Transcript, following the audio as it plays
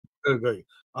Okay.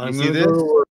 I'm see going to this? go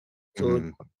to work. So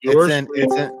Mhm. your It's an-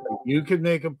 screen, you could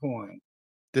make a point.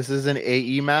 This is an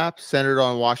AE map centered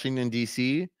on Washington,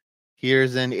 D.C.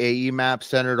 Here's an AE map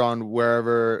centered on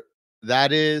wherever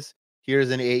that is.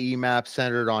 Here's an AE map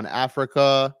centered on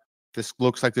Africa. This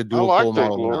looks like the dual pole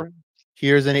model now.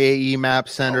 Here's an AE map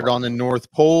centered on the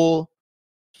North Pole.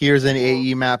 Here's an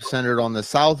AE map centered on the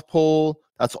South Pole.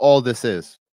 That's all this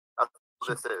is.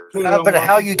 But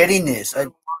how are you getting this? Okay,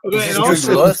 Is and this also,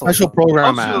 Google Earth Special or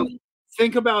program also map.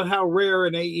 think about how rare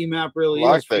an AE map really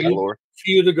Like is for that, you, Lord. for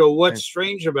you to go, what's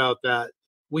strange about that?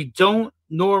 We don't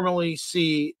normally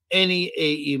see any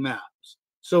AE maps.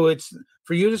 So it's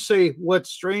for you to say what's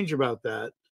strange about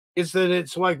that is that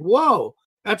it's like, whoa,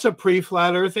 that's a pretty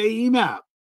flat Earth AE map,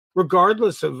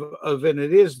 regardless of and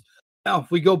it is. Now, if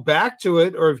we go back to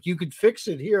it, or if you could fix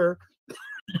it here,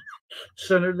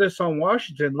 center this on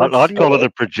Washington. I'd call it a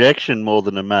projection more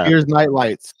than a map. Here's night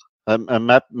lights. A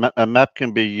map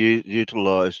can be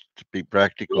utilized to be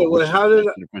practical. Yeah, well, how did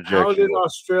projection.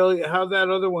 Australia? How that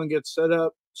other one get set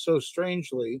up so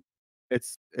strangely?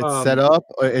 It's set up.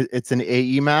 It's an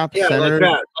AE map centered.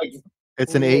 Like that. Like,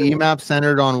 it's an AE map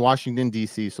centered on Washington,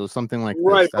 D.C. So something like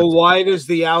right. this. But why does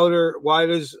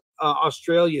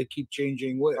Australia keep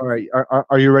changing width? All right.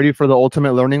 Are you ready for the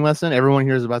ultimate learning lesson? Everyone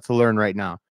here is about to learn right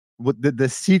now. What the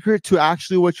secret to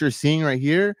actually what you're seeing right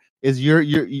here is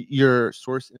your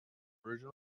source.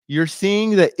 You're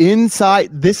seeing the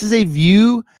inside. This is a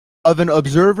view of an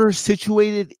observer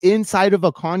situated inside of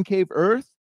a concave Earth.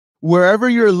 Wherever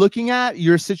you're looking at,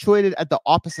 you're situated at the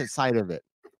opposite side of it.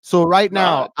 So right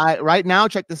now,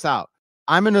 check this out.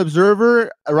 I'm an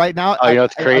observer right now. Oh, you know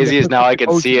what's crazy is now I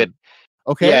can see it.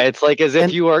 Okay. Yeah, it's like as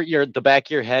if the back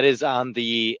of your head is on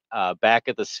the back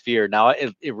of the sphere. Now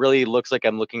it really looks like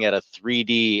I'm looking at a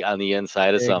 3D on the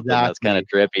inside of something. That's kind of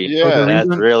trippy. Yeah, that's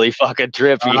really fucking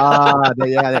trippy.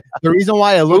 The reason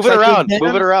why it looks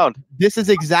move it around. This is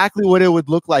exactly what it would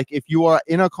look like if you are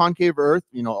in a concave Earth.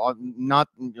 You know, not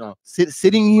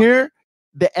sitting here.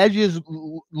 The edges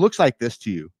looks like this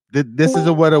to you. This is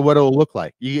what it will look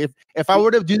like. If I were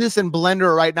to do this in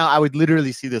Blender right now, I would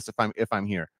literally see this if I'm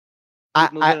here.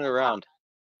 Moving it around.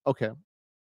 Okay.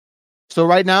 So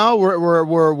right now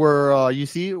we're you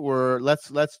see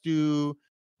let's do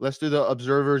the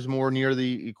observers more near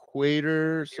the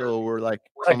equator. So we're like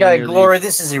okay, Glory.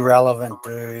 This is irrelevant,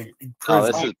 dude. Oh,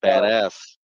 this is badass.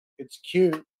 It's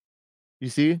cute. You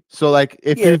see? So like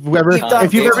if you've ever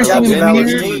seen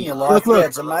me, look,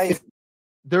 it's amazing.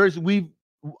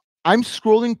 I'm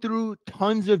scrolling through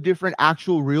tons of different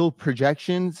actual real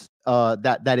projections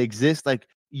that exist. Like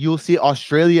you'll see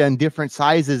Australia in different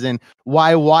sizes, and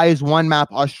why is one map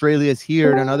Australia is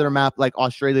here and another map like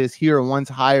Australia is here and one's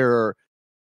higher.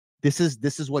 This is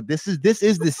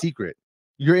the secret.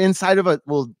 You're inside of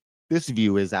this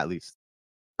view is at least.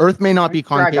 Earth may not be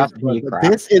concave, but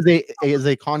this is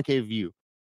a concave view.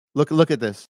 Look at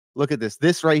this. Look at this.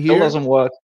 This right here doesn't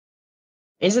work.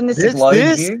 Isn't this a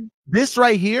globe view? This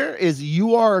right here is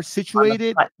you are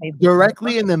situated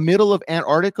directly in the middle of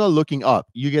Antarctica looking up.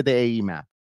 You get the AE map.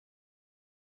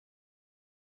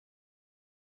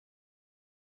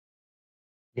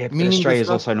 Yeah, but Australia is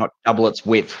also not double its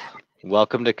width.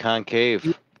 Welcome to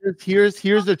concave. Here's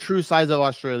the true size of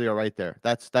Australia right there.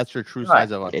 That's your true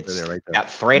size of Australia right there.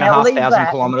 About 3,500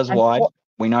 kilometers wide.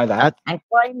 We know that. And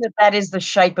claim that is the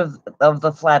shape of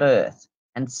the flat Earth.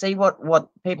 And see what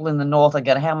people in the north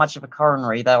are how much of a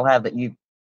coronary they'll have that you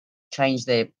change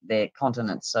their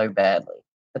continents so badly.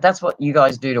 But that's what you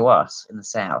guys do to us in the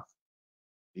south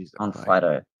on flat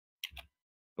Earth.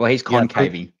 Well, he's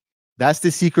concaving. That's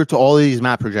the secret to all of these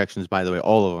map projections, by the way,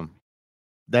 all of them.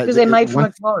 Because they're made from a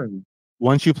globe.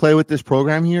 Once you play with this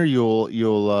program here, you'll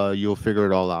figure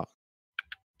it all out.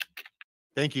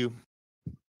 Thank you.